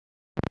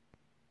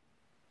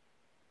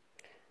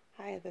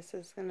Hi, this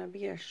is going to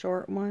be a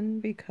short one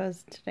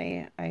because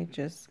today I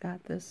just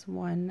got this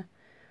one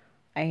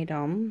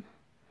item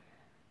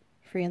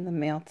free in the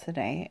mail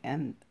today,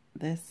 and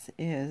this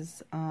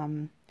is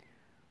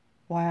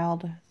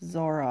Wild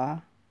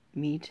Zora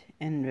meat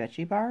and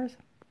veggie bars,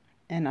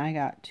 and I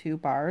got 2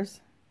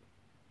 bars,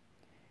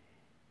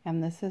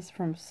 and this is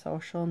from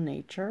Social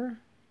Nature.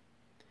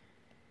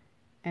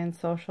 And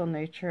Social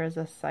Nature is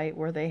a site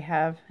where they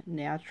have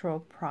natural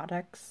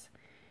products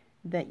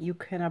that you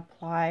can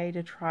apply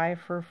to try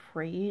for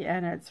free,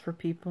 and it's for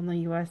people in the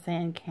USA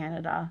and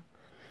Canada.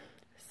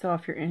 So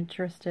if you're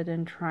interested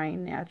in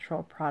trying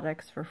natural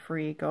products for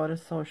free, go to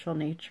Social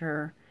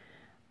Nature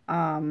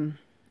and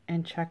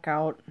check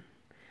out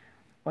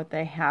what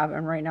they have.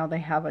 And right now they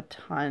have a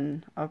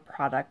ton of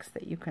products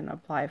that you can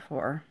apply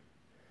for.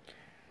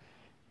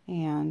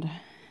 And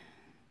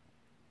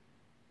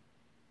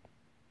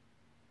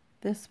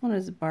this one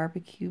is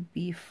barbecue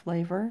beef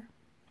flavor,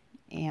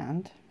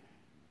 and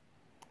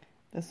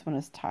this one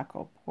is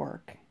taco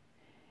pork.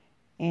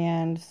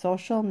 And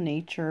Social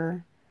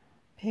Nature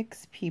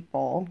picks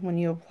people when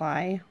you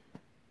apply.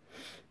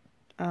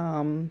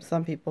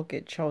 Some people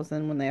get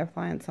chosen when they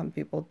apply and some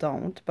people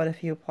don't. But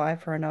if you apply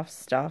for enough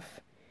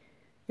stuff,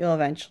 you'll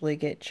eventually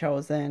get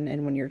chosen.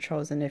 And when you're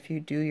chosen, if you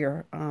do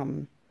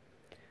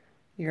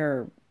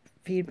your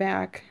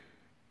feedback,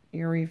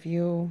 your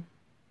review,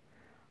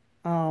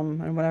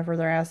 and whatever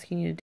they're asking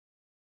you to